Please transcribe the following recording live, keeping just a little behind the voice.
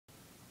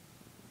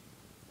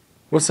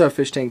What's up,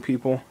 fish tank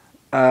people?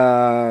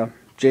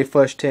 J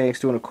Flush Tanks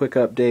doing a quick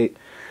update.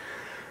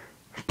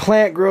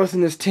 Plant growth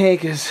in this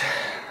tank is,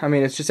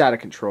 it's just out of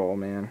control,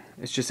 man.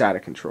 It's just out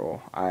of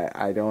control.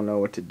 I don't know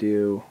what to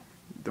do.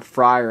 The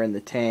fryer in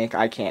the tank,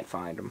 I can't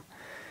find them.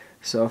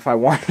 So if I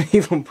want to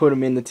even put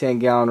them in the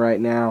 10-gallon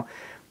right now,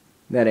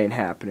 that ain't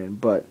happening.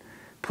 But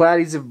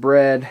platies of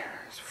bread,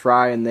 there's a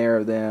fry in there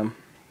of them.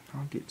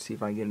 I'll see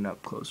if I can get an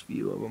up close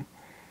view of them.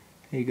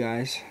 Hey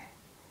guys,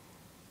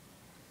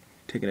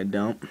 taking a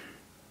dump.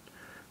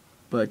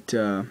 But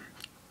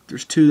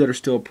there's two that are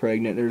still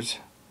pregnant. There's,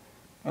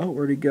 oh,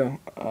 where'd he go?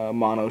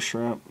 Mono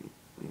shrimp.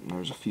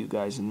 There's a few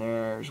guys in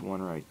there. There's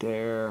one right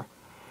there.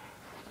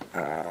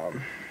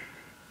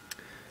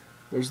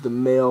 There's the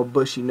male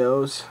bushy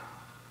nose.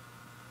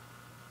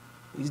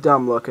 He's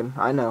dumb looking,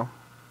 I know.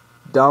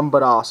 Dumb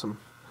but awesome.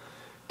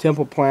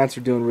 Temple plants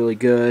are doing really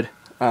good.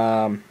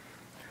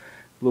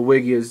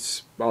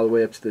 Lewigia's all the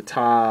way up to the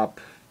top.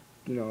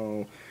 You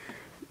know,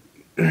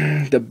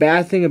 the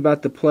bad thing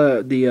about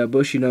the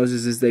bushy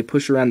noses is they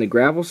push around the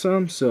gravel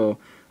some. So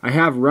I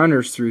have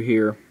runners through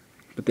here,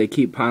 but they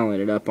keep piling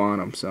it up on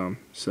them some.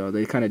 So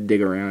they kind of dig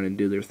around and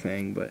do their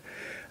thing. But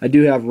I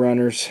do have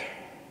runners,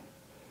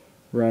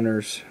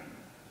 runner.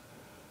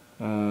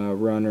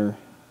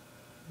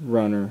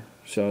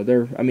 So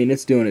they're,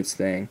 it's doing its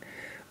thing.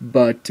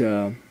 But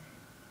and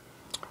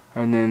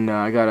then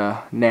I got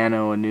a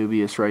nano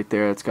Anubias right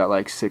there. It's got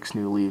like 6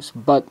 new leaves.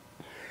 But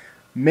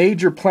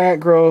major plant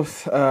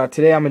growth.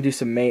 Today I'm gonna do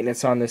some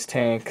maintenance on this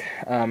tank.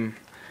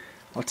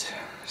 Let's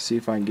see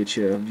if I can get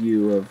you a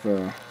view of.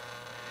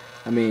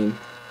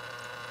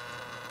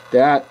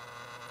 That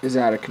is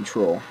out of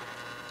control.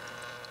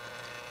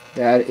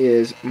 That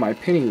is my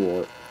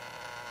pennywort.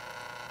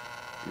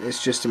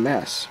 It's just a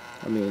mess.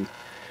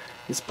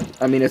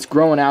 It's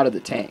growing out of the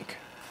tank.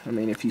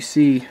 If you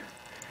see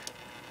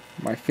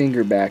my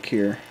finger back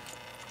here,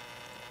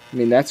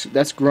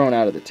 that's growing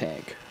out of the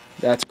tank.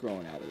 That's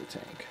growing out of the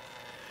tank.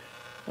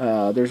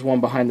 There's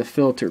one behind the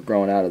filter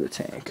growing out of the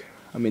tank.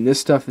 This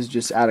stuff is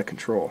just out of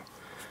control.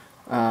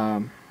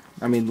 The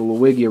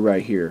Lewigia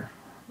right here,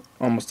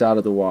 almost out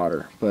of the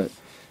water. But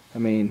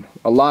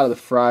a lot of the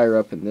fryer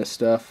up in this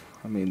stuff.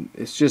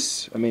 It's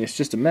just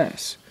a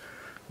mess.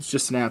 It's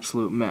just an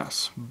absolute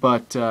mess.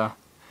 But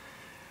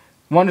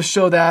wanted to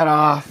show that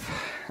off.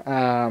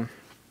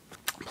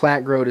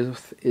 Plant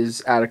growth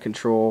is out of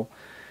control.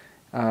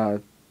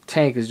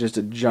 Tank is just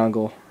a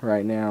jungle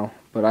right now,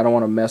 but I don't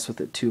want to mess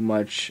with it too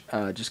much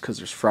just because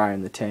there's fry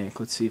in the tank.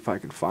 Let's see if I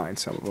can find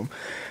some of them.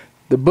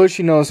 The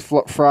bushy nose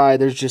fry,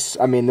 there's just,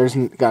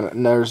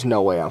 there's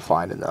no way I'm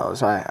finding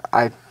those. When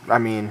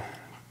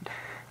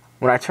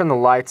I turn the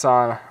lights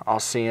on, I'll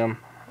see them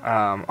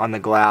on the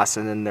glass,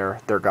 and then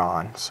they're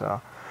gone.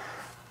 So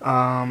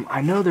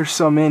I know there's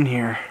some in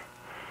here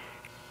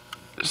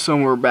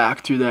somewhere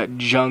back through that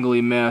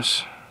jungly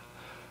mess.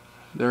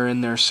 They're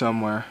in there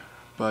somewhere,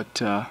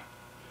 but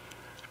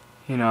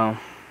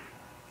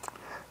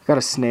got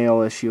a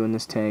snail issue in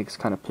this tank. It's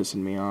kind of pissing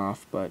me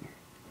off, but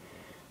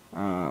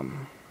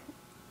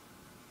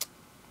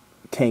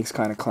tank's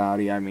kind of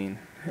cloudy.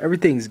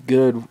 Everything's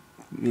good,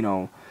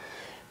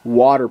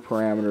 water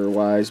parameter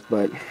wise,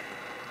 but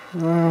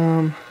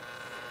I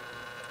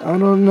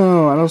don't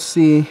know.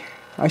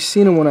 I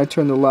seen him when I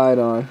turned the light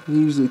on. It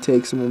usually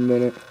takes him a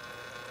minute.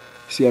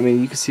 See,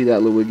 you can see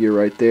that Lewigia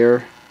right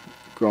there,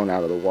 growing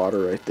out of the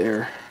water right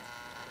there.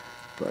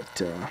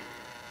 But and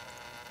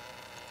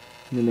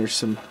then there's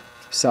some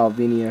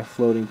Salvinia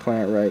floating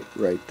plant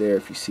right there,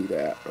 if you see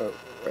that,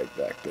 right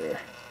back there.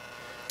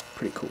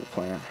 Pretty cool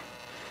plant.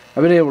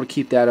 I've been able to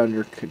keep that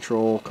under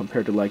control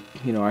compared to, I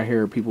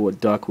hear people with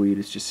duckweed.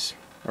 It's just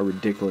a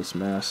ridiculous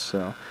mess.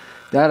 So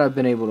that I've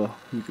been able to,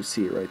 you can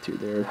see it right through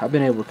there. I've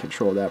been able to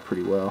control that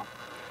pretty well.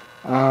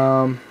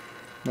 Like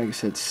I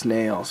said,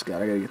 snails. I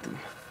gotta get them.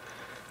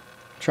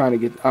 Trying to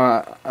get,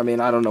 I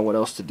don't know what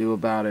else to do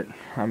about it.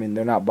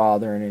 They're not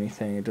bothering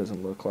anything, it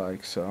doesn't look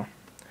like, so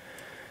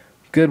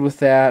good with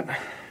that.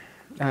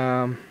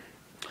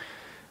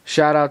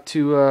 Shout out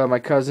to my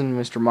cousin,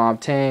 Mr.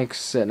 Mob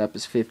Tanks, setting up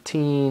his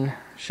 15.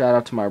 Shout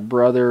out to my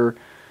brother,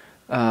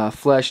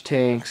 Flesh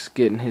Tanks,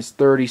 getting his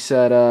 30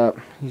 set up.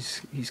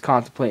 He's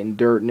contemplating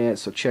dirt in it,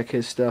 so check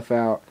his stuff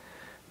out.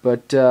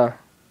 But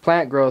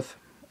plant growth,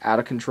 out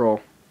of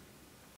control.